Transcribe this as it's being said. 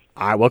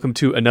Hi, welcome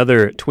to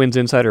another Twins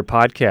Insider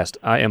podcast.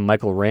 I am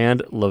Michael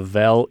Rand,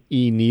 Velle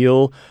E.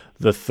 Neal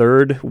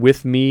III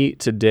with me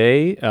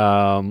today.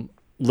 A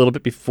little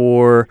bit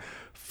before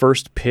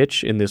first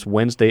pitch in this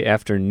Wednesday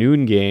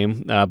afternoon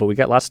game, but we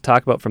got lots to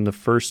talk about from the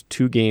first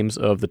two games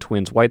of the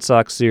Twins-White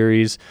Sox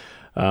series.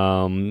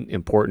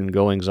 Important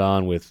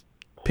goings-on with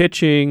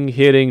pitching,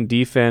 hitting,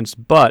 defense,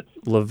 but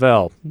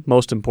Lavelle,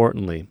 most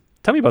importantly,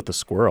 tell me about the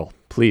Squirrel,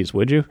 please,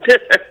 would you?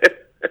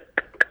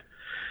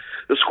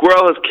 The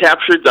Squirrel has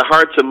captured the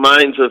hearts and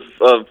minds of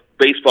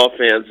baseball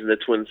fans in the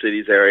Twin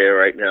Cities area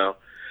right now.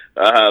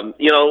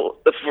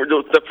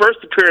 The first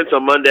appearance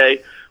on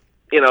Monday,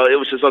 it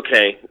was just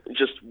okay,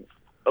 just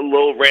a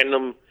little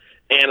random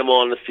animal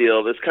on the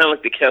field. It's kind of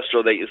like the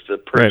kestrel that used to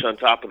perch on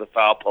top of the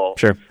foul pole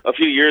a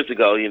few years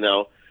ago,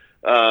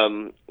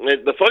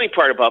 The funny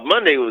part about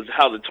Monday was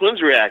how the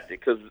Twins reacted,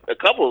 because a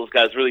couple of those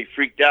guys really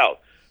freaked out.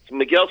 So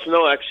Miguel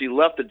Sano actually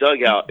left the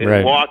dugout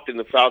and walked in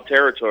the foul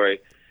territory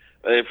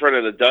in front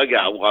of the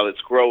dugout while the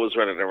Squirrel was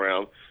running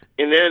around.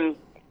 And then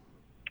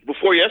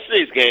before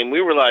yesterday's game,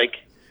 we were like,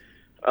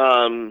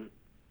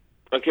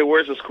 okay,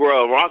 where's the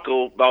Squirrel? And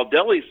Rocco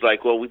Baldelli's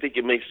like, well, we think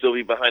it may still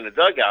be behind the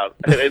dugout.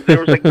 And there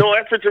was like no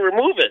effort to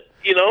remove it,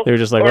 They were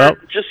just like,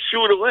 just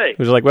shoo it away. It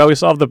was like, well, we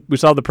solved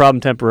the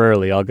problem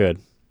temporarily, all good.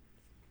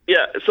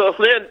 Yeah, so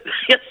then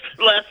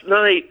last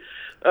night,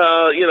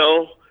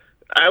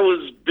 I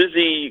was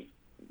busy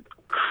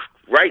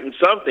writing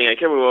something. I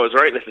can't remember what I was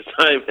writing at the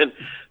time. And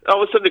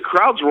all of a sudden the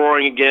crowd's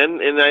roaring again,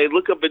 and I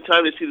look up in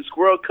time to see the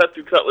Squirrel cut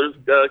through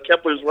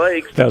Kepler's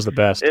legs. That was the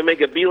best. And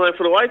make a beeline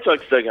for the White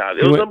Sox dugout.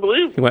 It was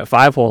unbelievable. He went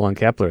 5-hole on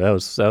Kepler. That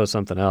was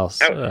something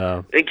else.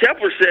 And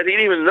Kepler said he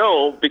didn't even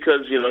know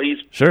because, he's...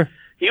 Sure.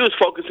 He was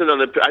focusing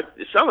on it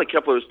sounded like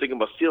Kepler was thinking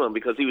about stealing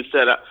because he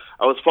said,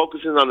 I was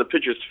focusing on the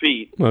pitcher's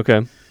feet.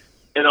 Okay.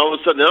 And all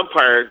of a sudden the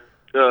umpire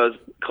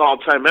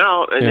called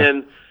timeout, and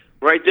then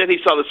right then he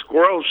saw the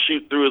Squirrel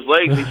shoot through his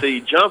legs. He said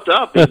he jumped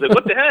up. He said,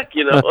 "What the heck?"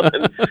 And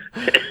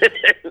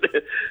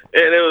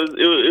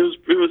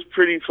it was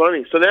pretty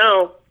funny. So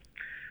now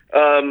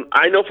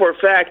I know for a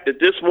fact that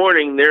this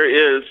morning there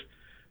is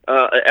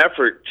an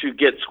effort to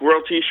get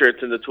Squirrel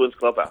T-shirts in the Twins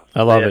clubhouse.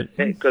 I love it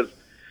because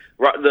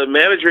the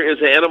manager is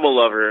an animal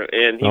lover,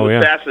 and he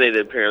was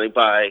fascinated apparently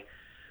by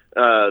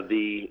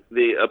the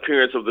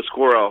appearance of the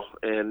Squirrel,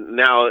 and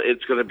now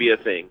it's going to be a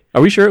thing.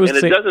 Are we sure it was?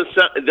 And it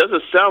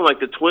doesn't sound like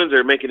the Twins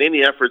are making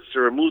any efforts to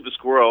remove the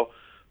Squirrel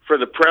from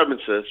the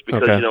premises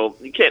because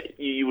you can't.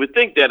 You would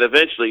think that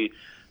eventually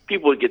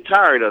people would get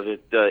tired of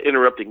it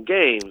interrupting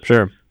games.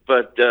 Sure,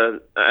 but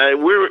they're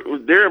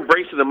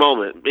embracing the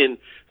moment, and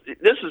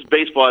this is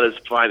baseball at its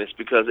finest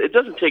because it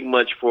doesn't take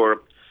much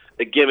for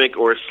a gimmick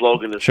or a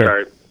slogan to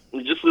start.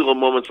 Just little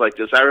moments like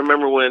this. I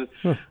remember when.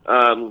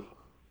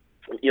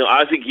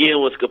 Ozzie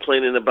Guillen was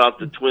complaining about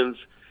the Twins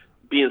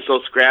being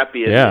so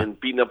scrappy and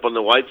beating up on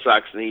the White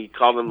Sox, and he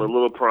called them the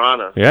Little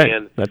Piranha. Yeah,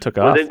 and that took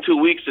off. Within 2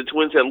 weeks, the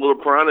Twins had Little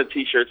Piranha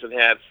T-shirts and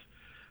hats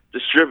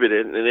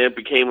distributed, and it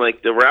became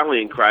like the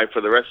rallying cry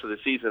for the rest of the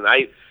season.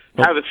 I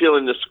have a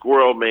feeling the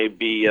Squirrel may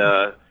be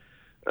a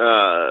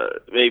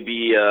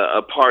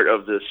part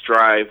of this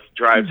drive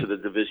to the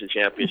division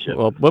championship.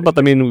 Well, what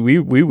about? We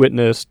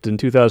witnessed in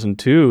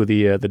 2002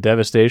 the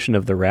devastation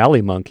of the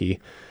rally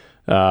monkey.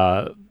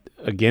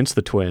 Against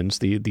the Twins,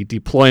 the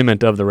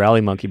deployment of the rally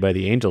monkey by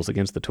the Angels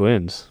against the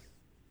Twins.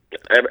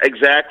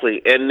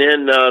 Exactly. And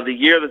then the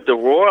year that the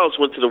Royals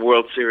went to the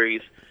World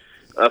Series,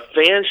 a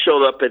fan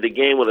showed up at the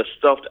game with a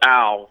stuffed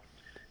owl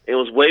and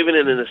was waving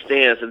it in the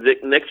stands. And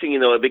next thing you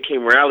know, it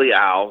became Rally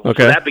Owl.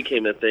 Okay. So that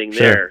became a thing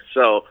there.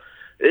 So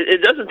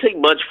it doesn't take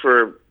much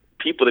for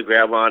people to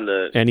grab on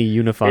to any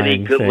unifying any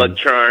good luck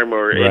charm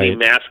or any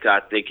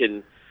mascot they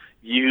can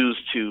use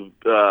to,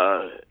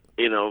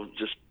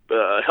 just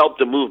help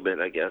the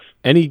movement, I guess.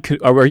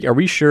 Are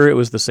we sure it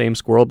was the same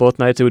Squirrel both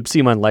nights? It would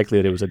seem unlikely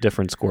that it was a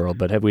different Squirrel,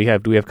 but do we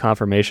have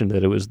confirmation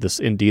that it was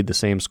indeed the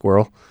same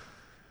Squirrel?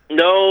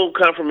 No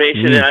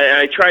confirmation.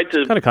 I tried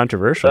to kind of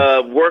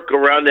controversial work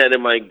around that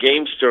in my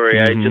game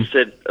story. I just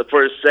said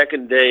for a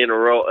second day in a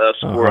row, a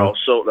Squirrel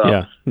showed up.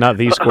 Yeah, not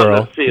the Squirrel.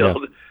 On the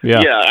field.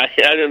 Yeah. I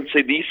didn't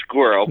say the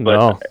Squirrel,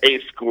 but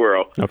a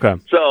Squirrel. Okay.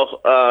 So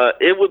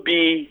it would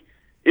be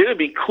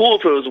cool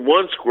if it was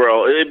one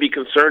Squirrel. It would be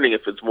concerning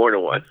if it's more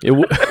than one.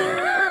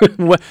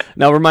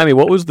 Now, remind me,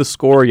 what was the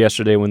score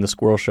yesterday when the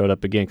Squirrel showed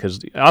up again? Because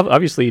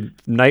obviously,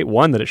 night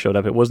one that it showed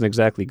up, it wasn't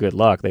exactly good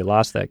luck. They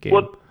lost that game.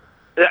 Well,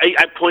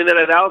 I pointed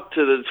it out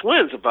to the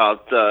Twins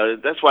about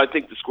that's why I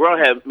think the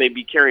Squirrel may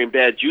be carrying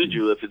bad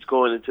juju if it's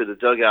going into the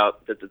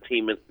dugout that the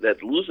team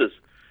that loses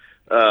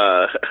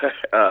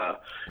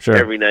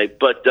every night.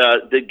 But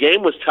the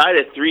game was tied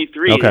at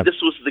 3-3. Okay.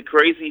 This was the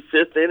crazy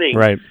fifth inning.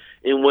 Right.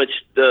 In which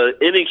the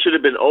inning should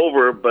have been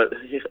over, but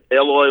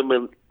Eloy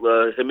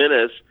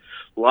Jimenez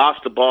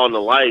lost the ball in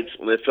the lights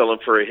when they fell in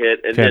for a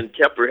hit, and then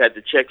Kepler had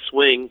the check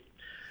swing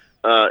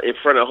in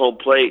front of home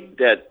plate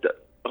that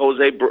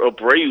Jose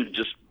Abreu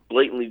just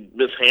blatantly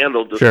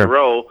mishandled the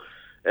throw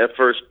at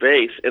first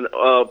base, and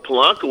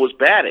Polanco was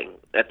batting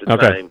at the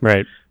time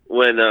right.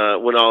 when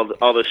all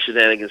the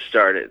shenanigans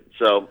started.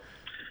 So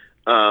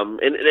And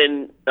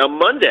then on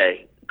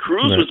Monday,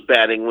 Cruz was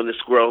batting when the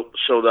Squirrel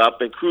showed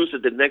up, and Cruz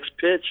at the next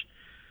pitch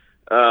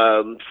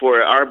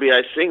for an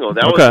RBI single.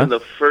 That was in the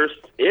first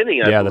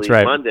inning, I believe, that's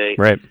right. Monday.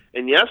 Right.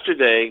 And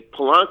yesterday,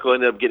 Polanco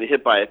ended up getting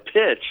hit by a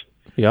pitch.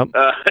 Yep.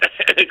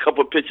 A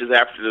couple of pitches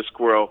after the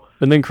Squirrel.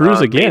 And then Cruz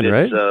again,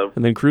 right?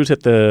 And then Cruz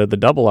hit the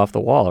double off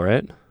the wall,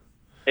 right?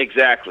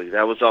 Exactly.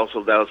 That was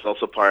also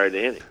part of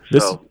the inning.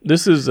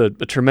 This is a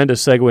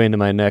tremendous segue into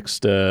my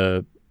next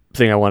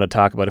thing I want to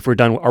talk about. If we're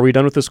done, are we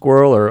done with the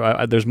Squirrel,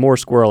 or there's more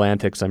Squirrel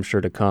antics I'm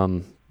sure to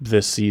come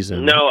this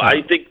season? No,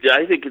 I think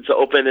it's an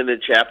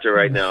open-ended chapter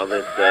right now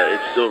that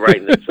it's still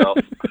writing itself.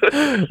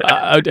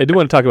 I do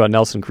want to talk about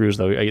Nelson Cruz,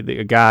 though,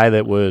 a guy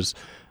that was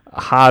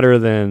hotter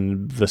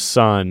than the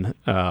sun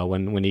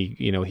when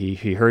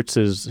he hurts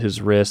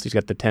his wrist. He's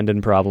got the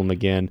tendon problem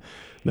again.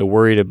 The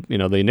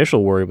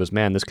initial worry was,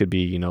 man, this could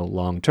be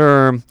long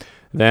term.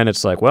 Then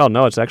it's like, well,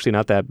 no, it's actually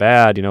not that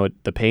bad.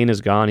 The pain is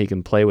gone. He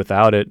can play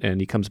without it,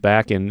 and he comes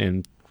back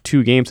in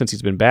 2 games since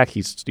he's been back.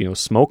 He's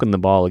smoking the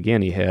ball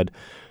again. He had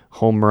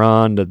home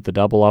run, the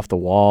double off the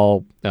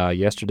wall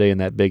yesterday in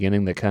that big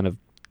inning that kind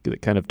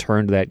of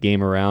turned that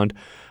game around.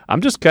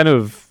 I'm just kind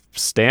of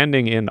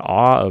standing in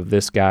awe of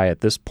this guy at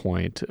this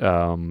point.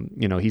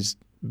 He's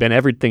been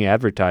everything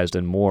advertised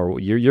and more.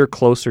 You're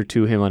closer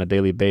to him on a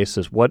daily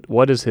basis.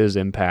 What is his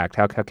impact?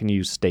 How can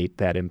you state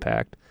that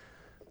impact?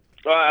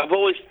 I've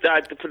always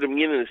thought for the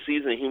beginning of the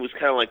season he was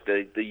kind of like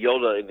the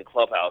Yoda in the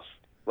clubhouse,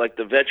 like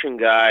the veteran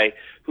guy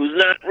who's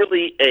not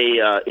really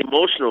a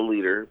emotional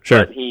leader,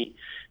 sure. But he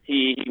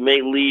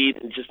may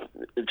lead just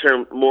in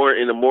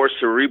a more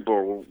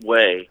cerebral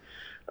way.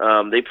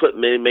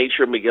 They made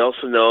sure Miguel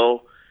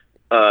Sano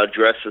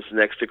dresses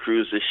next to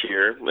Cruz this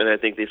year, and I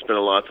think they spent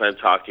a lot of time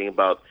talking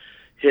about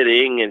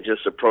hitting and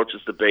just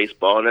approaches the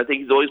baseball. And I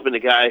think he's always been a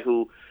guy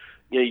who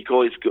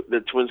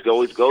the Twins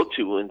always go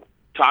to and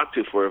talk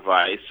to for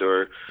advice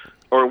or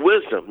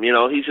wisdom.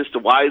 He's just a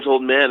wise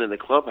old man in the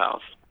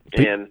clubhouse,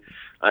 and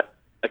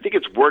I think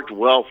it's worked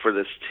well for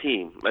this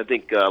team. I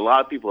think a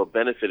lot of people have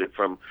benefited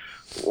from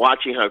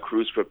watching how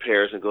Cruz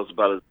prepares and goes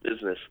about his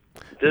business.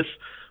 This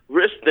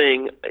wrist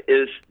thing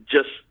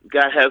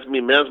has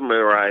me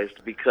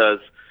mesmerized because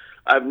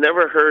I've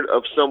never heard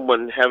of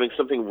someone having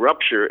something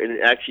rupture and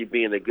it actually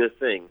being a good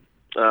thing.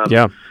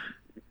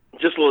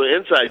 Just a little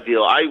inside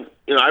deal. I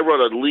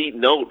wrote a lead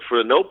note for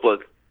a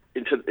notebook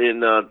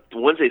in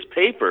Wednesday's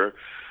paper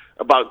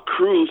about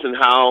Cruz and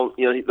how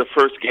the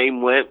first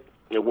game went,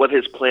 what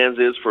his plans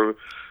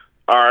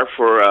are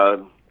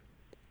for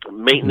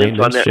maintenance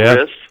on that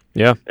wrist.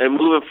 Yeah. And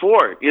moving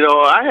forward,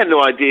 I had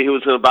no idea he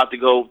was about to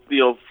go,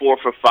 4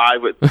 for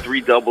 5 with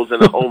 3 doubles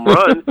and a home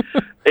run.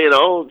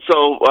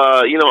 So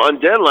on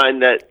deadline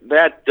that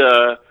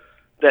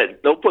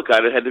notebook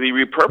item had to be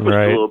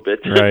repurposed a little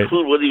bit to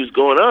include what he was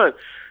going on.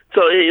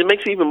 So it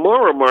makes it even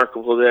more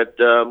remarkable that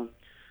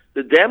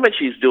the damage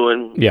he's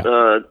doing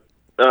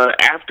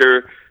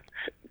after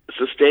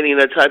sustaining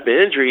that type of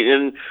injury.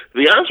 And to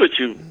be honest with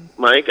you,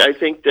 Mike, I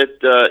think that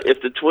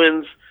if the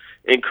Twins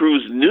and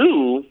Cruz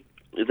knew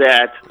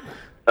that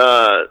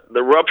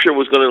the rupture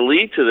was going to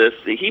lead to this,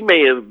 he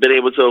may have been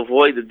able to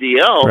avoid the the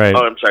IL,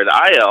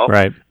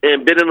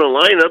 and been in the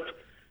lineup,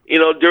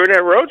 during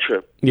that road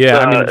trip.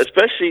 Yeah,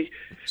 especially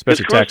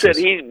Cruz said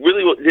he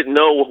really didn't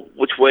know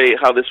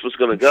how this was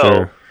going to go.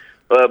 Sure.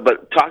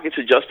 But talking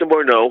to Justin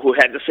Morneau, who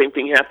had the same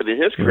thing happen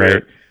in his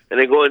career, and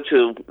then going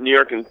to New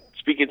York and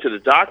speaking to the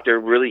doctor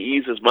really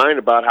eased his mind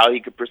about how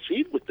he could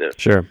proceed with this.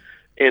 Sure.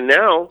 And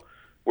now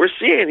we're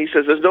seeing, he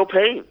says, there's no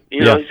pain. He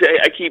said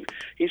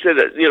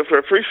that,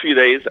 for the first few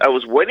days I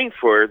was waiting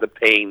for the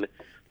pain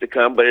to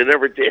come, but it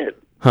never did.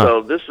 Huh.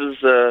 So this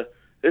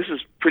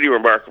is pretty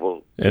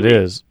remarkable. It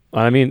is.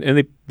 I mean,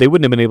 and they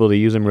wouldn't have been able to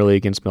use him really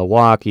against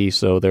Milwaukee,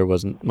 so there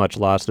wasn't much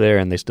loss there,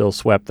 and they still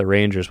swept the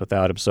Rangers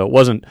without him. So it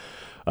wasn't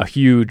a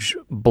huge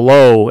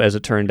blow, as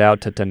it turned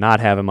out, to not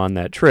have him on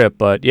that trip.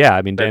 But yeah,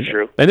 I mean, that's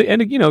true. And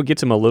it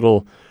gets him a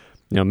little,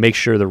 make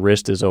sure the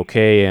wrist is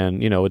okay,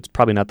 and it's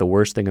probably not the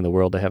worst thing in the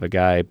world to have a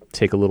guy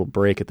take a little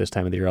break at this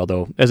time of the year.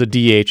 Although as a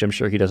DH, I'm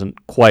sure he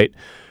doesn't quite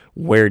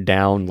wear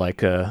down like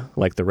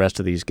the rest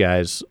of these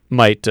guys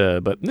might.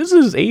 But this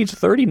is his age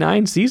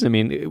 39 season. I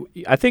mean,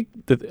 I think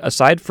that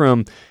aside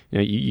from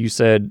you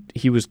said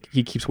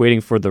he keeps waiting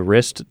for the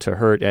wrist to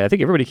hurt. I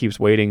think everybody keeps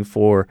waiting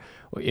for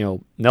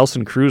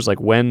Nelson Cruz. Like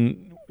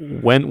when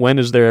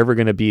is there ever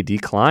going to be a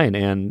decline?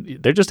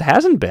 And there just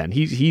hasn't been.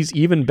 He's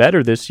even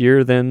better this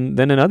year than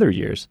in other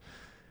years.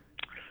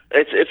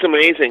 It's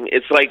amazing.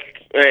 It's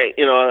like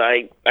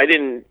I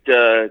didn't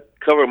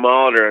cover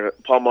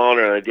Paul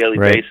Molitor on a daily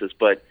basis,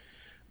 but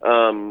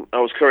I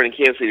was covering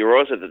Kansas City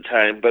Royals at the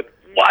time. But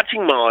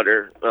watching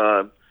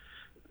Molitor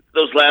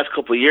those last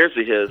couple of years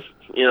of his,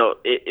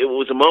 it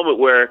was a moment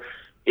where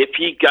if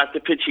he got the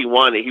pitch he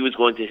wanted, he was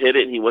going to hit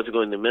it and he wasn't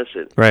going to miss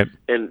it. Right.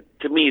 And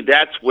to me,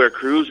 that's where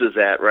Cruz is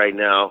at right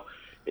now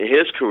in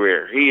his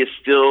career. He's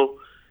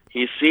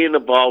seeing the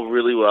ball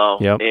really well,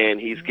 and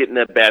he's getting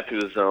that bat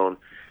through the zone,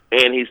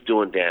 and he's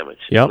doing damage.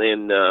 Yep.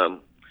 And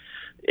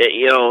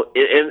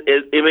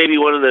it may be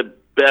one of the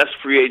best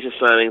free agent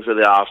signings of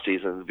the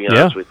offseason, to be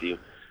honest with you.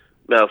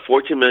 Now,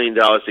 $14 million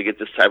to get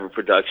this type of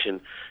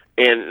production.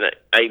 And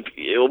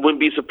it wouldn't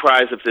be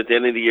surprised if at the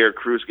end of the year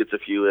Cruz gets a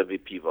few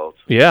MVP votes.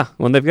 Yeah,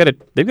 well, they've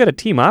got a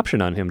team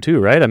option on him too,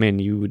 right? I mean,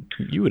 you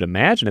would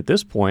imagine at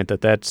this point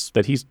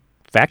that he's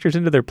factors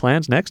into their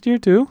plans next year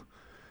too.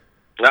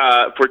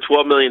 For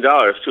 $12 million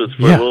too, it's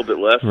for a little bit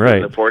less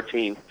than the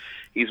 14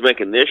 he's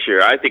making this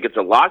year. I think it's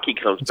a lock he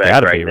comes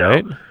back right now.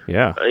 Right?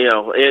 Yeah,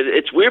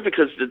 it's weird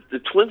because the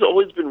Twins have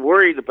always been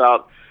worried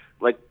about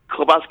like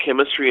clubhouse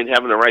chemistry and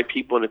having the right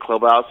people in the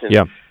clubhouse.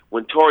 And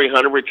when Torrey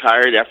Hunter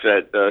retired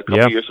after that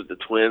couple years with the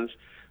Twins,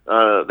 they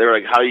were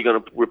like, how are you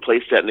going to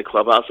replace that in the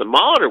clubhouse? And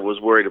Molitor was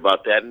worried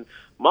about that. And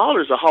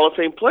Molitor's a Hall of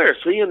Fame player,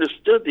 so he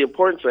understood the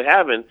importance of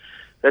having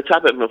that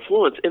type of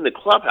influence in the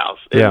clubhouse.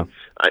 And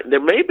there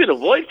may have been a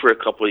void for a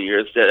couple of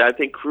years that I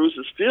think Cruz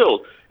has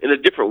filled in a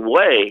different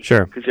way.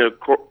 Sure. Because,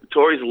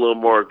 Torrey's a little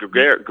more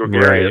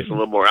gregarious, a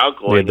little more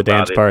outgoing. The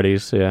dance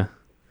parties,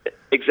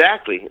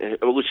 Exactly,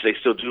 which they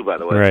still do, by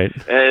the way. Right.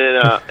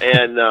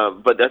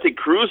 But I think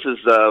Cruz has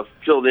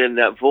filled in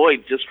that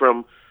void just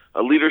from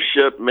a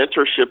leadership,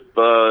 mentorship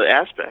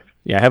aspect.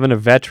 Yeah, having a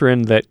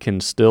veteran that can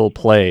still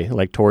play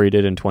like Torrey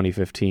did in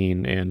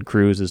 2015 and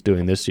Cruz is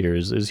doing this year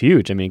is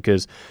huge. I mean,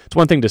 because it's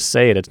one thing to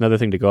say it, it's another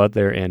thing to go out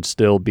there and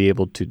still be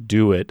able to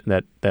do it.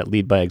 That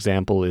lead by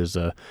example is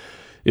a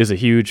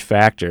huge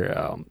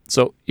factor.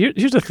 So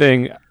here's the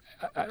thing.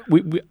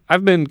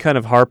 I've been kind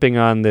of harping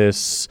on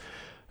this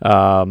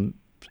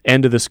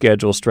end of the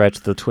schedule stretch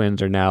the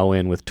Twins are now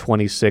in with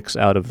 26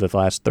 out of the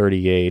last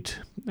 38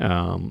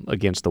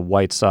 against the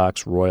White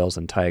Sox, Royals,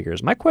 and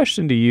Tigers. My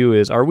question to you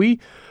is, are we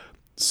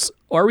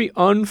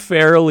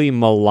unfairly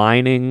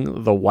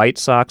maligning the White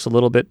Sox a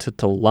little bit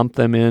to lump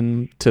them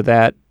in to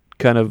that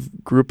kind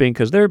of grouping?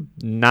 Because they're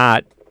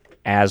not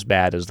as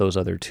bad as those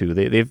other two.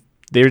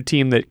 They're a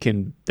team that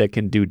can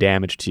do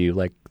damage to you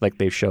like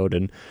they showed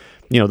in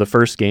the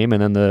first game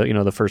and then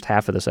the first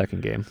half of the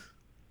second game.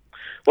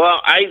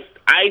 Well, I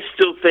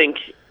still think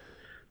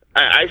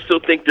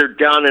they're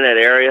down in that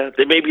area.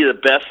 They may be the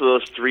best of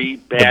those three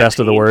bad The best teams.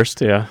 of the worst,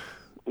 yeah.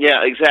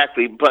 Yeah,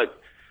 exactly. But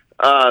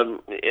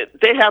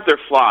they have their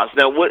flaws.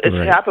 Now, what has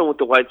happened with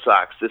the White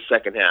Sox this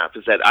second half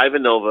is that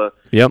Ivan Nova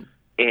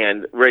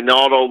and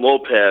Reynaldo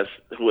Lopez,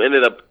 who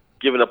ended up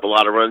giving up a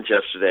lot of runs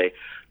yesterday,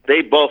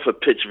 they both have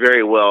pitched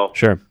very well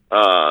since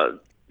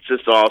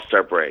the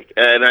All-Star break.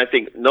 And I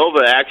think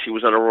Nova actually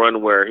was on a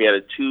run where he had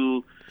a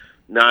 2.9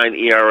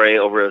 ERA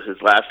over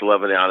his last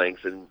 11 outings,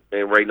 and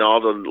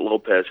Reynaldo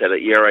Lopez had an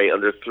ERA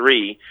under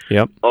 3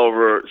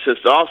 over since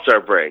the All-Star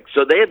break.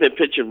 So they have been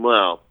pitching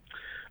well.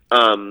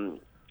 And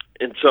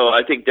so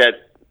I think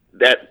that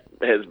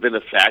has been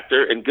a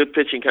factor, and good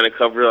pitching kind of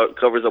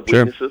covers up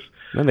weaknesses.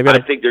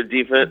 I think their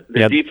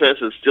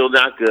defense is still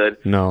not good.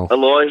 No.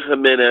 Eloy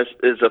Jimenez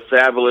is a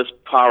fabulous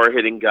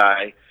power-hitting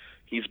guy.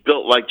 He's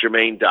built like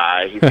Jermaine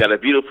Dye. He's got a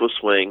beautiful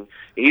swing.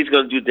 He's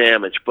going to do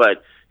damage,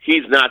 but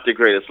he's not the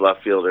greatest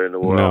left fielder in the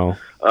world.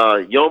 No.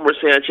 Yomer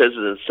Sanchez is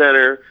in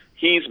center.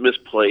 He's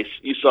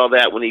misplaced. You saw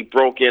that when he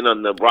broke in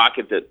on the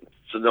rocket that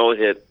Sano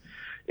hit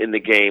in the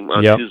game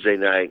on Tuesday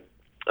night.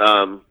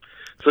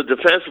 So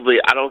defensively,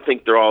 I don't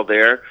think they're all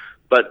there,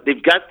 but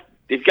they've got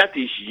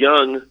these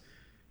young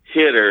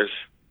hitters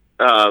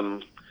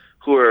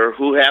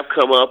who have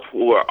come up,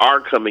 who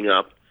are coming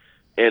up,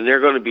 and they're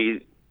going to be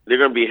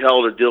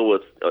hell to deal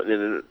with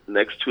in the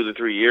next 2 to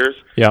 3 years.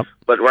 Yeah.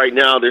 But right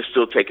now, they're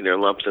still taking their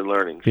lumps and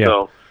learning. Yeah.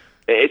 So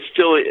it's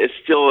still,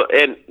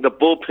 and the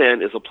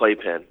bullpen is a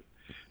playpen.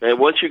 And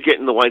once you get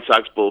in the White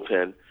Sox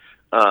bullpen,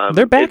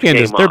 their back end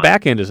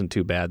isn't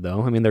too bad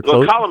though. I mean, they're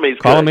close.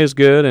 Colomé's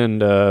good, and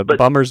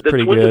Bummer's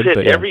pretty good. The Twins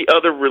hit every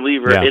other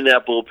reliever in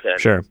that bullpen.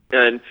 Sure.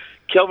 And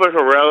Kelvin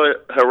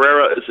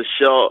Herrera is a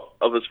shell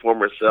of his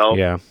former self.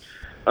 Yeah.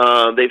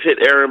 They've hit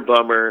Aaron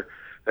Bummer.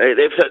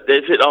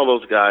 They've hit all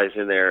those guys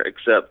in there,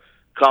 except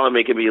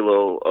Colomé can be a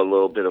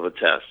little bit of a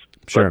test.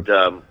 Sure.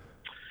 But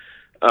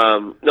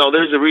no,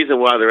 there's a reason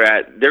why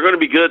they're going to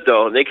be good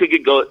though, and they could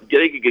get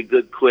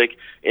good quick.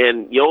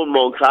 And Yoan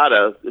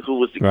Moncada, who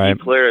was the key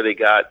player they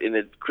got in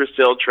the Chris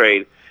Sale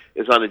trade,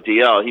 is on the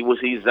DL.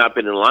 He's not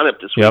been in the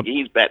lineup this week.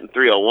 He's batting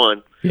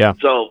 .301. Yeah.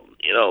 So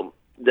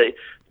they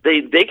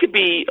could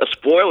be a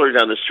spoiler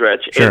down the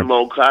stretch, and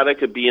Moncada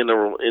could be in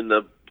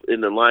the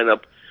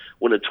lineup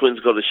when the Twins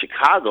go to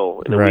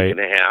Chicago in a week and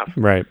a half.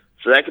 Right.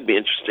 So that could be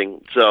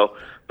interesting. So,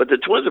 but the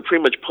Twins have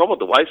pretty much pummeled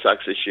the White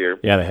Sox this year.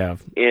 Yeah, they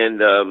have.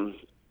 And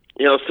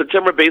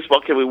September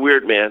baseball can be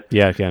weird, man.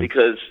 Yeah, it can.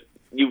 Because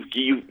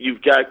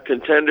you've got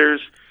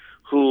contenders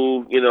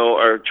who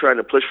are trying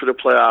to push for the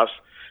playoffs,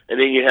 and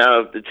then you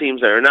have the teams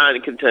that are not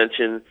in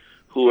contention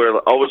who are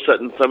all of a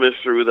sudden thumbing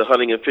through the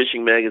hunting and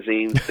fishing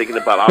magazines, thinking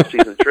about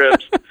off-season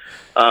trips.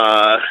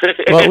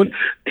 And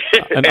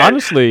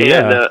honestly,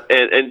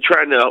 and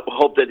trying to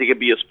hope that they could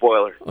be a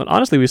spoiler. And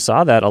honestly, we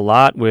saw that a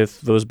lot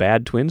with those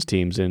bad Twins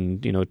teams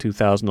in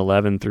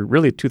 2011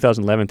 through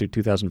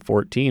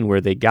 2014,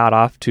 where they got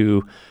off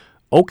to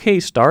okay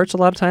starts a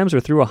lot of times, or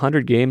through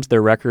 100 games,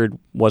 their record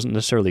wasn't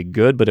necessarily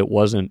good, but it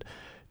wasn't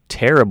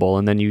terrible,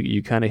 and then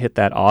you kind of hit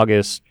that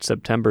August,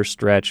 September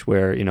stretch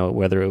where,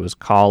 whether it was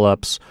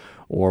call-ups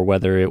or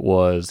whether it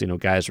was,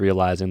 guys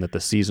realizing that the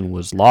season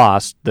was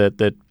lost,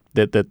 that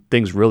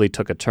things really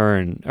took a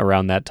turn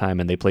around that time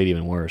and they played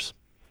even worse.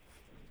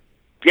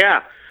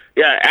 Yeah,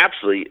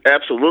 absolutely.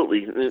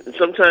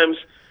 Sometimes,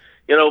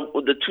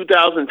 the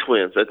 2000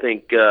 Twins, I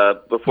think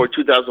before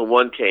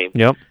 2001 came,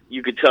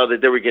 you could tell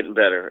that they were getting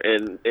better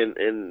and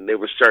they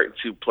were starting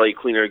to play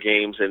cleaner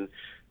games and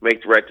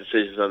make the right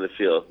decisions on the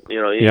field.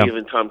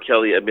 Even Tom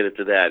Kelly admitted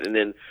to that. And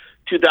then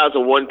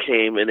 2001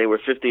 came and they were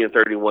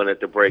 50-31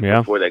 at the break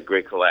before that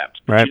great collapse.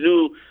 But you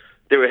knew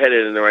they were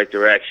headed in the right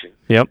direction.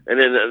 And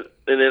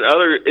then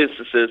other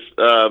instances,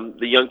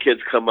 the young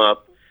kids come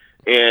up,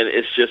 and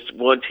it's just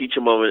one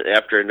teaching moment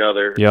after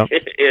another for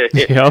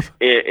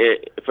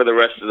the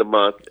rest of the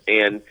month,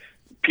 and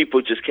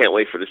people just can't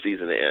wait for the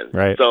season to end.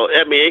 Right. So,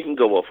 it can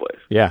go both ways.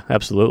 Yeah,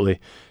 absolutely.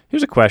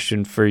 Here's a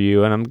question for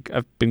you, and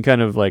I've been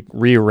kind of like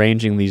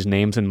rearranging these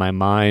names in my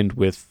mind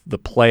with the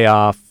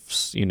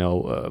playoffs,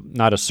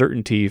 not a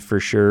certainty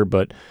for sure,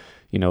 but,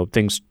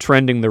 things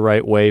trending the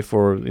right way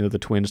for, the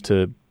Twins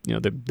to,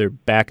 they're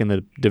back in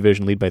the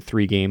division lead by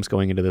 3 games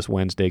going into this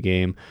Wednesday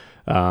game.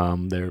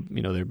 They're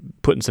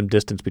putting some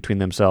distance between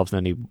themselves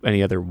and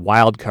any other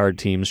wild card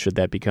teams should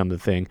that become the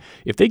thing.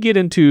 If they get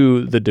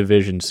into the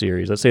division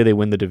series, let's say they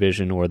win the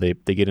division or they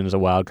get in as a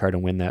wild card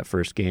and win that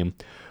first game,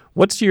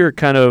 what's your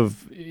kind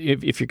of,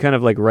 if you're kind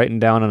of like writing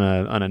down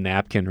on a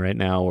napkin right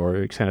now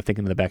or kind of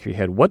thinking in the back of your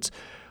head, what's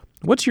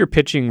your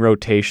pitching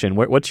rotation?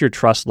 What's your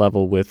trust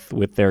level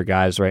with their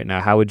guys right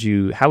now? How would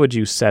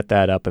you set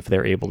that up if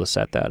they're able to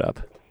set that up?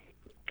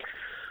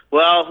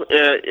 Well,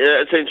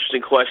 it's an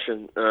interesting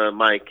question,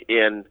 Mike.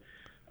 And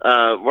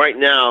right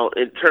now,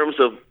 in terms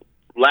of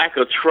lack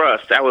of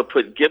trust, I would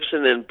put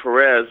Gibson and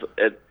Perez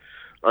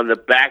on the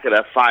back of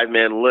that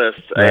 5-man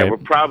list. Right. I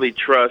would probably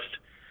trust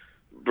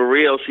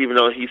Barrios, even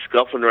though he's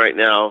scuffling right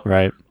now.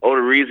 Right.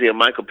 Odorizzi and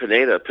Michael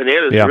Pineda.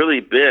 Pineda's really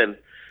been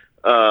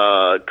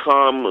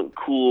calm,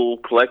 cool,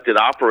 collected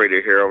operator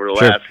here over the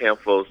last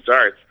handful of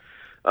starts.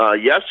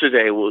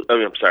 Tuesday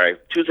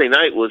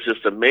night was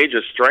just a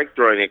major strike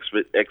throwing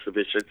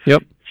exhibition.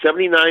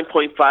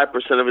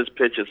 79.5% of his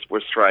pitches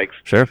were strikes,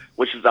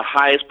 which is the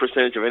highest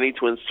percentage of any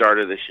Twins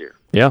starter this year.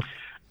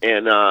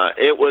 And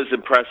it was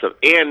impressive.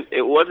 And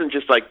it wasn't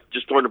just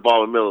throwing the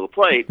ball in the middle of the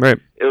plate. Right.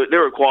 There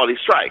were quality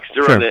strikes.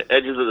 They were on the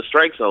edges of the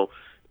strike zone.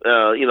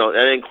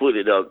 That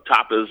included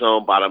top of the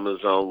zone, bottom of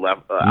the zone,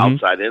 left,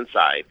 outside,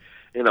 inside.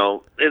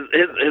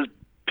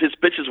 His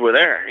pitches were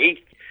there.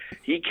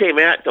 He came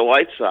at the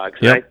White Sox,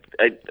 and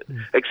I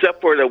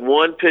except for the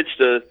one pitch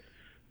to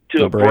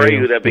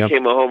Abreu that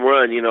became a home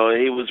run.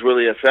 He was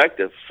really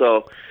effective.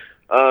 So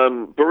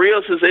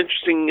Barrios is an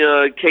interesting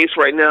case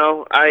right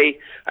now. I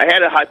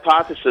had a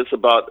hypothesis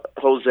about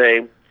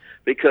Jose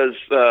because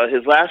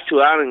his last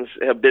 2 outings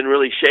have been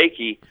really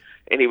shaky,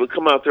 and he would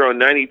come out throwing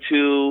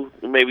 92,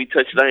 maybe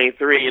touch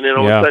 93, and then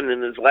all of a sudden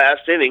in his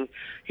last inning,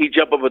 he'd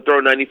jump up and throw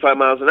 95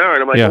 miles an hour.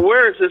 And I'm like, well,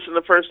 where is this in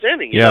the first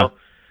inning? You know?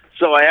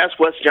 So I asked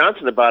Wes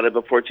Johnson about it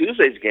before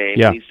Tuesday's game.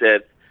 And I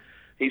said,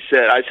 is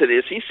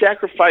he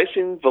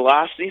sacrificing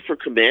velocity for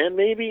command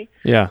maybe?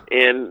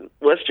 And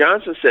Wes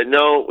Johnson said,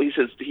 no. He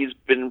says they've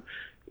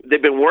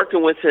been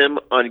working with him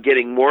on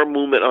getting more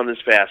movement on his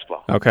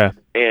fastball.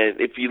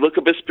 And if you look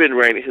up his spin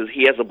rate,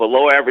 he has a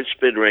below average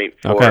spin rate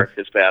for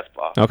his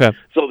fastball.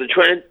 So they're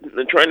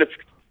trying to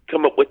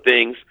come up with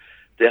things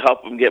to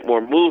help him get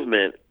more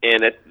movement.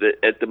 And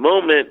at the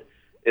moment,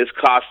 it's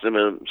costing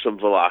him some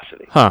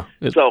velocity.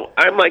 So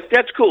I'm like,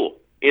 that's cool.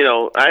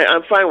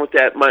 I'm fine with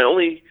that. My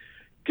only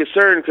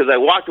concern, because I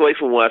walked away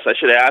from Wes, I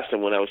should have asked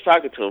him when I was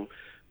talking to him,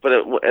 but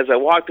as I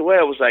walked away,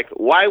 I was like,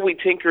 why are we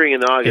tinkering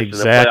in August?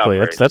 Exactly.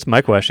 That's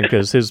my question,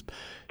 because his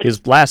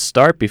last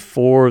start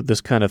before this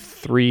kind of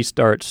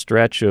 3-start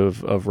stretch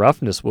of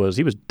roughness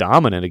he was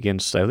dominant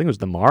against, I think it was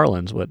the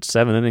Marlins,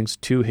 7 innings,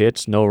 2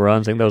 hits, no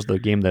runs. I think that was the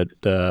game that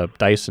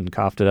Dyson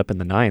coughed it up in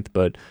the 9th,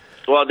 but...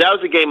 Well, that was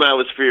the game I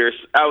was furious.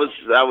 That was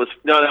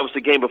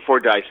the game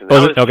before Dyson.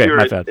 My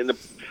bad.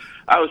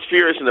 I was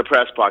furious in the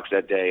press box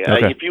that day.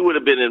 If you would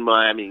have been in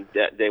Miami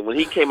that day when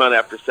he came out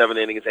after 7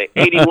 innings and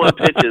 81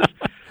 pitches,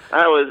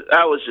 I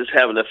was just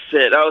having a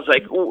fit. I was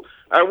like,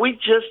 are we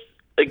just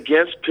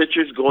against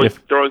pitchers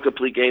throwing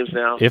complete games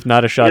now? If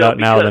not a shutout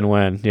now, then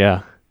when?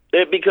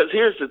 Because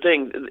here's the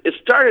thing. It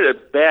started a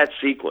bad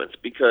sequence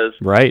because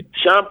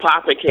Sean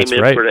Poppin came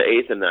in for the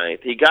 8th and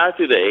 9th. He got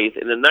through the 8th,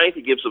 and the 9th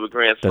he gives him a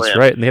grand slam. That's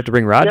right, and they have to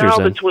bring Rogers now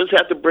in. Now the Twins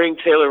have to bring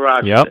Taylor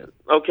Rogers in.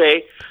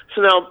 Okay?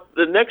 So now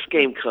the next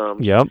game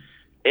comes.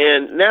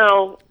 And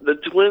now the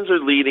Twins are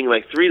leading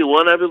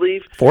 3-1, I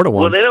believe. 4-1.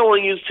 Well, they don't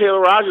want to use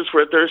Taylor Rogers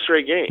for a third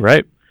straight game.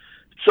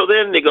 So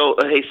then they go,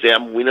 hey,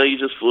 Sam, we know you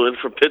just flew in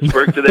from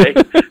Pittsburgh today.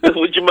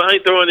 Would you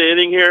mind throwing the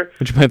inning here?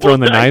 Would you mind throwing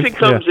the 9th? Dyson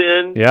comes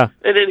in,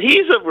 and then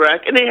he's a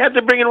wreck, and they had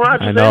to bring in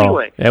Rogers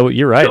anyway. Yeah, well,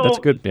 you're right. So that's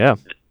good.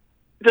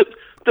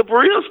 The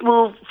Barrios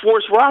move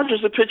forced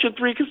Rogers to pitch in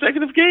 3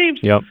 consecutive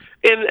games.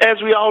 And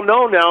as we all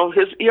know now,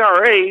 his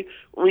ERA,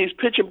 when he's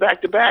pitching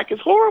back-to-back,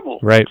 is horrible.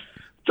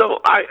 So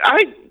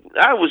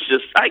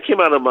I came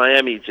out of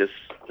Miami just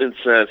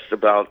incensed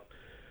about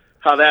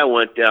how that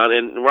went down,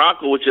 and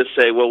Rocco would just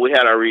say, "Well, we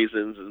had our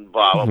reasons," and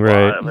blah blah blah.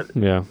 Right.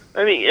 Yeah.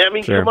 I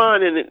mean, sure. Come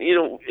on, and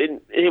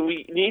and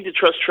we need to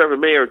trust Trevor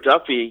May or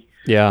Duffy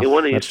in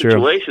one of these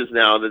situations true.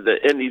 Now.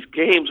 In these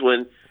games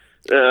when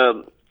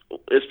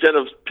instead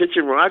of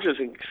pitching Rogers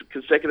in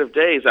consecutive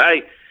days,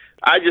 I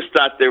just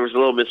thought there was a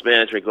little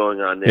mismanagement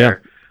going on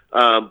there.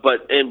 Yeah.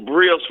 But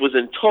Brios was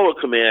in total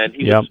command.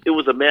 It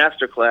was a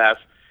master class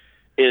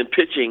in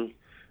pitching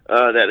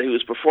that he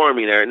was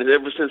performing there, and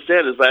ever since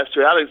then, his last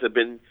 2 outings have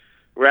been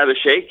rather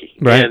shaky.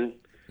 Right. And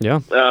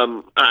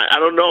I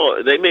don't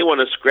know. They may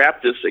want to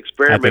scrap this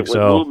experiment with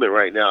movement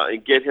right now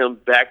and get him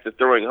back to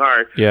throwing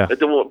hard. Yeah.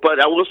 But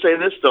I will say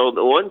this though: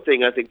 the one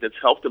thing I think that's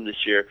helped him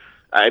this year,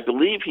 I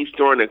believe he's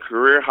throwing a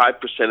career high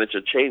percentage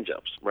of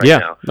changeups now.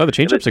 Yeah. No, the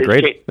changeup's that's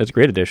a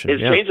great addition.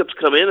 His changeups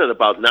come in at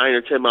about 9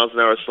 or 10 miles an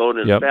hour slower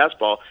than his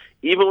fastball.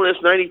 Even when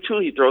it's 92,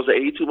 he throws an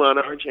 82 mile an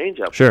hour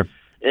changeup. Sure.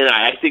 And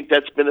I think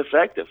that's been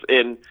effective.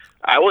 And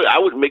I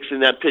would mix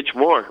in that pitch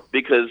more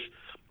because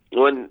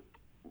when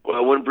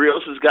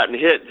Brios has gotten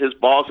hit, his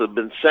balls have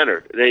been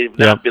centered. They've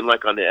not been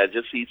like on the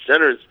edges. He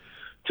centers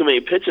too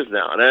many pitches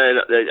now,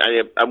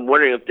 and I'm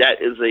wondering if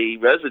that is a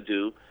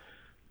residue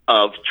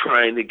of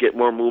trying to get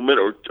more movement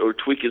or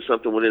tweaking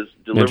something with his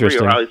delivery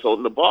or how he's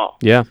holding the ball.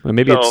 Yeah, and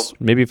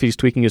maybe if he's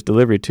tweaking his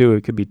delivery too,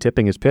 it could be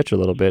tipping his pitch a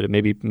little bit.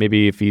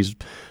 Maybe if he's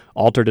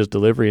altered his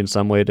delivery in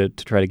some way to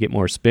try to get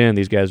more spin,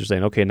 these guys are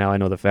saying, okay, now I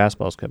know the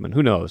fastball's coming.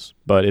 Who knows?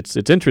 But it's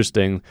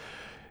interesting.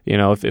 You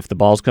know, if the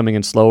ball's coming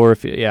in slower,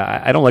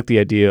 I don't like the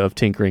idea of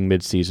tinkering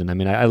midseason. I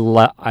mean,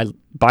 I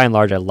by and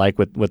large I like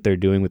what they're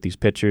doing with these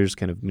pitchers,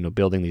 kind of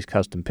building these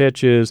custom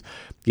pitches,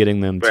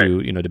 getting them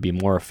to to be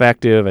more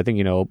effective. I think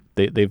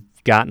they've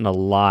gotten a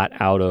lot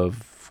out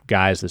of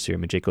guys this year. I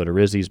mean, Jake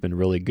Odorizzi's been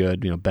really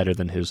good, better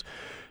than his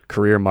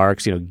career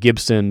marks.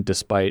 Gibson,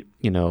 despite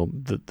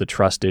the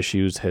trust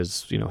issues,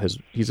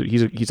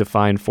 he's a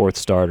fine fourth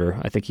starter.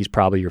 I think he's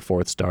probably your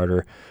fourth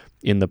starter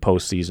in the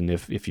postseason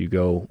if you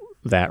go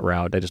that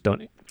route. I just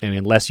don't. I mean,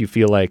 unless you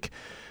feel like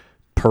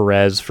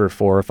Perez for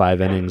 4 or 5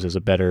 innings is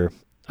a better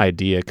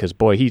idea, because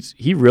boy,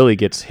 he really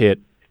gets hit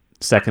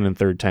second and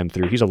third time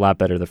through. He's a lot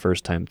better the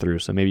first time through.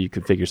 So maybe you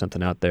could figure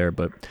something out there.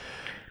 But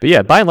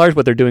yeah, by and large,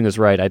 what they're doing is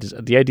right.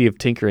 The idea of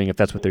tinkering, if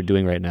that's what they're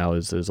doing right now,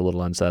 is a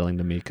little unsettling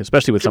to me,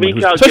 especially with someone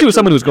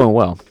who's going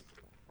well.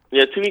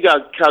 Yeah, to me,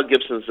 Cal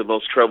Gibson's the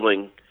most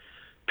troubling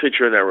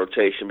pitcher in that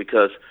rotation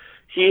because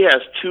he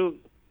has too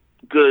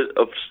good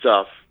of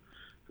stuff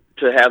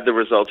to have the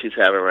results he's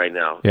having right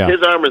now. Yeah.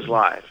 His arm is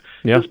live.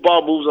 Yeah. His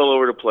ball moves all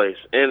over the place,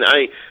 and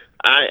I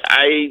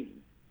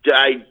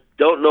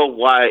don't know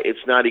why it's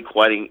not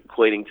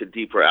equating to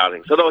deeper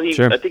outings. Although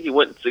I think he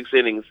went 6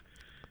 innings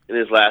in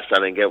his last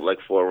outing and gave like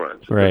 4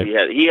 runs. Right.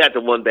 He had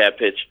the one bad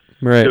pitch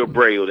to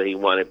Abreu that he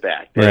wanted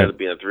back. That ended up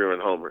being a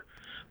 3-run homer.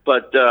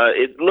 But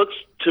it looks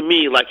to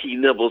me like he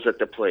nibbles at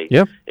the plate.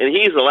 Yep. And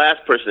he's the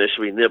last person that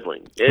should be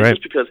nibbling. It's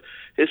just because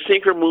his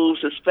sinker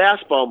moves, his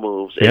fastball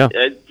moves. Yeah.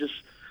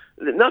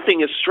 Nothing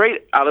is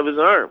straight out of his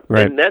arm.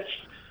 Right. And that's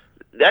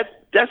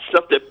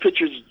stuff that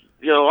pitchers,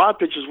 a lot of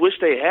pitchers wish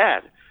they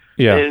had.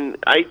 Yeah. And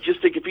I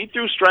just think if he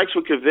threw strikes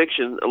with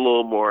conviction a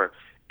little more,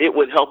 it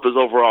would help his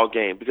overall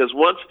game. Because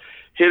once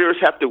hitters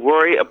have to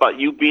worry about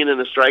you being in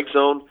the strike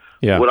zone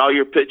with all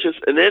your pitches,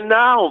 and then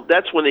now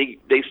that's when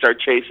they start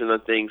chasing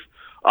on things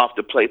off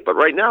the plate. But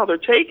right now they're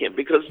taking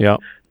because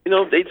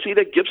they see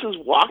that Gibson's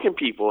walking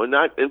people and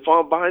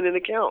falling behind in the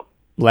count.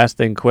 Last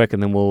thing, quick,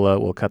 and then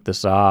we'll cut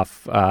this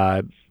off.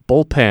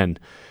 Bullpen.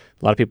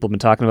 A lot of people have been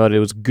talking about it. It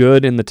was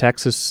good in the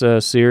Texas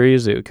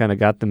series. It kind of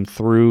got them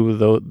through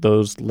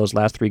those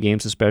last 3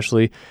 games,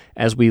 especially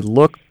as we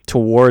look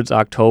towards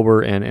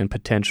October and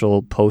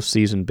potential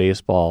postseason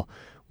baseball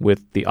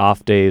with the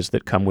off days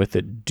that come with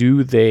it.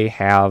 Do they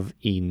have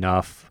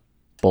enough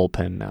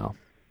bullpen now?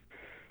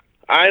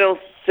 I don't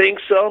think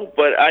so,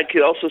 but I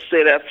could also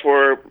say that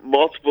for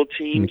multiple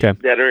teams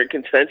that are in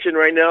contention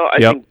right now. I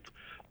think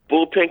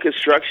bullpen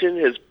construction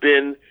has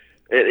been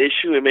an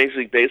issue in Major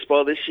League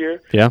Baseball this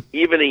year. Yeah.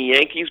 Even the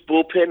Yankees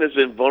bullpen has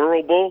been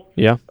vulnerable.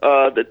 Yeah.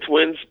 The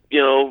Twins,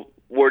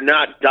 were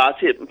not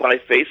dots hit by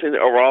facing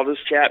Aroldis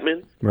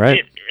Chapman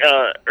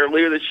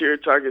earlier this year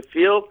at Target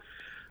Field.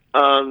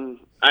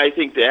 I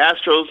think the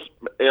Astros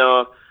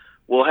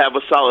will have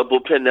a solid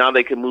bullpen now.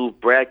 They can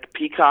move Brad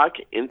Peacock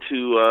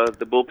into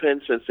the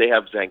bullpen since they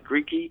have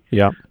Zancriki.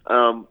 Yeah.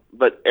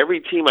 But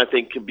every team, I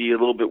think, can be a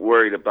little bit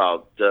worried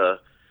about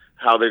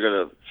how they're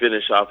going to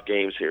finish off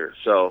games here.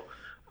 So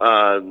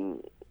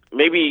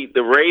maybe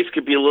the Rays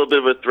could be a little bit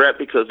of a threat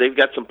because they've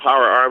got some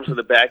power arms in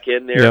the back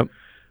end there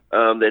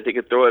that they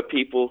can throw at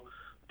people.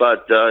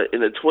 But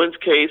in the Twins'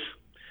 case,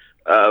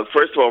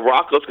 first of all,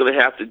 Rocco's going to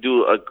have to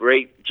do a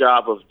great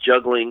job of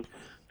juggling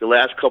the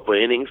last couple of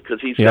innings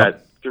because he's got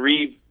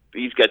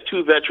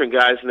 2 veteran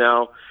guys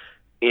now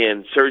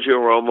in Sergio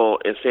Romo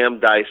and Sam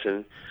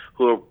Dyson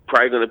who are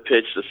probably going to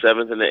pitch the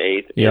 7th and the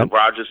 8th and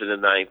Rogers in the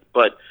 9th.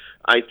 But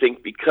I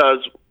think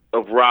because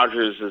of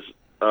Rogers'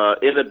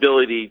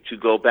 inability to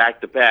go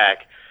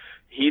back-to-back,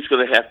 he's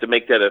going to have to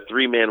make that a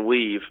 3-man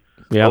weave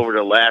over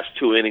the last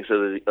 2 innings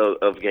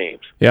of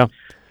games. Yeah.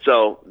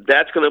 So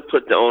that's going to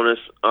put the onus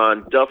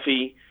on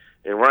Duffy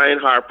and Ryan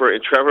Harper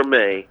and Trevor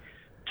May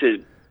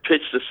to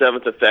pitch the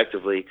 7th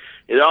effectively.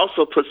 It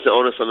also puts the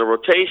onus on the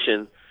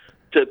rotation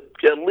to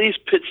at least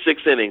pitch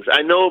 6 innings.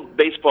 I know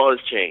baseball has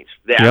changed.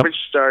 The average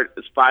start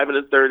is 5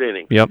 1/3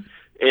 innings. Yep.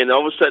 And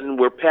all of a sudden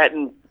we're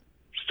patting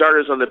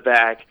starters on the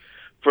back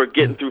for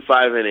getting through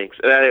 5 innings,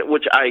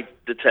 which I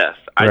detest.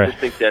 I just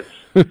think that's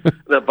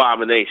an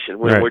abomination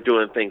when we're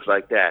doing things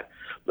like that.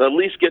 But at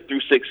least get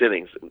through 6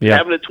 innings.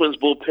 Having the Twins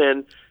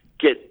bullpen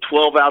get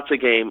 12 outs a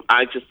game,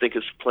 I just think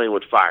is playing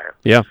with fire.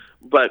 Yeah.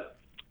 But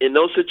in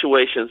those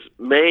situations,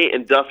 May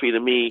and Duffy, to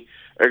me,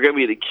 are going to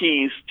be the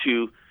keys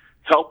to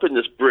helping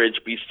this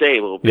bridge be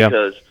stable,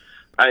 because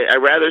I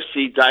rather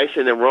see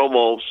Dyson and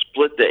Romo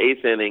split the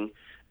 8th inning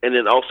and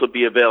then also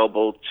be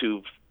available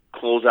to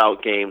close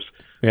out games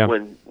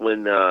when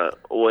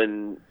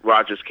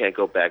Rogers can't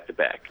go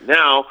back-to-back.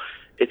 Now,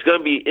 it's going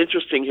to be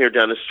interesting here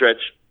down the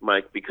stretch,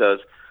 Mike, because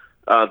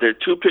there are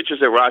 2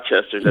 pitchers at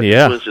Rochester that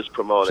the Twins just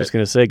promoted. Just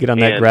going to say, get on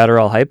that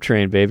Gratterall hype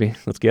train, baby.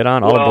 Let's get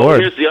on all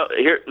aboard. Here's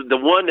the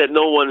one that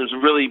no one is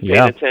really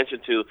paying attention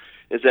to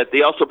is that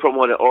they also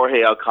promoted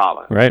Jorge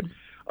Alcala. Right.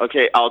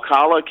 Okay,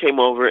 Alcala came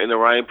over in the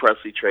Ryan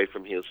Presley trade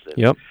from Houston.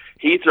 Yep.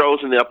 He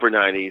throws in the upper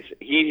 90s.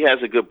 He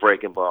has a good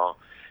breaking ball.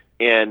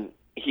 And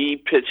he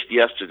pitched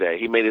yesterday.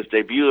 He made his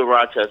debut at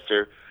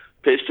Rochester,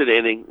 pitched an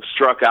inning,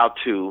 struck out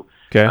 2.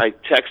 Okay. I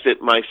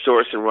texted my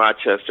source in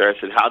Rochester. I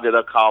said, how did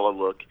Alcala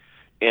look?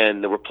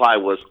 And the reply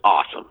was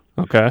awesome.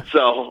 Okay.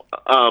 So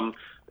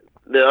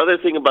the other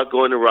thing about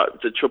going to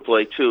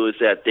AAA, too, is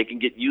that they can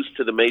get used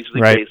to the Major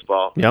League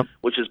Baseball,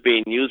 which is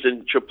being used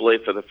in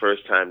AAA for the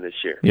first time this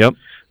year. Yep.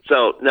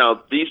 So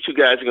now these 2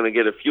 guys are going to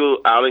get a few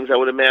outings, I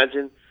would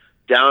imagine,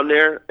 down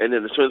there, and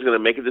then the Twins are going to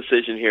make a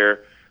decision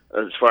here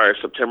as far as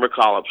September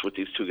call-ups with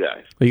these 2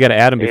 guys. Well, you got to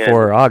add them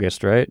before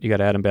August, right? You got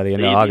to add them by the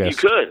end of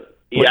August. You could.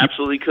 You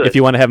absolutely could. If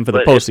you want to have them for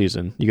the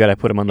postseason, you got to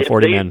put them on the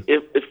 40-man.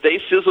 If they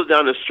sizzle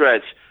down the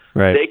stretch,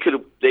 they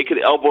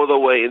could elbow their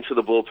way into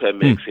the bullpen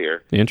mix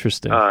here.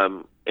 Interesting.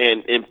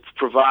 And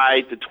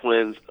provide the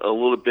Twins a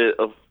little bit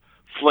of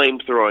flame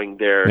throwing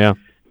there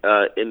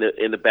in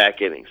the back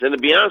innings. And to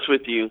be honest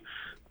with you,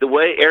 the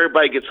way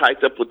everybody gets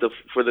hyped up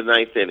for the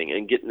 9th inning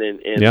and getting in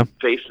and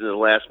facing the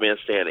last man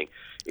standing,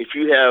 if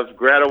you have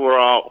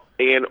Gratterall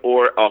and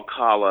or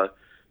Alcala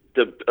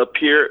to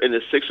appear in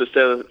the 6th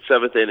or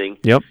 7th inning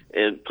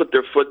and put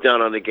their foot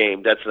down on the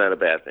game, that's not a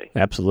bad thing.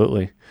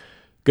 Absolutely.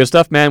 Good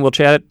stuff, man. We'll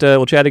chat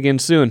again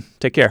soon.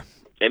 Take care.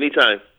 Anytime.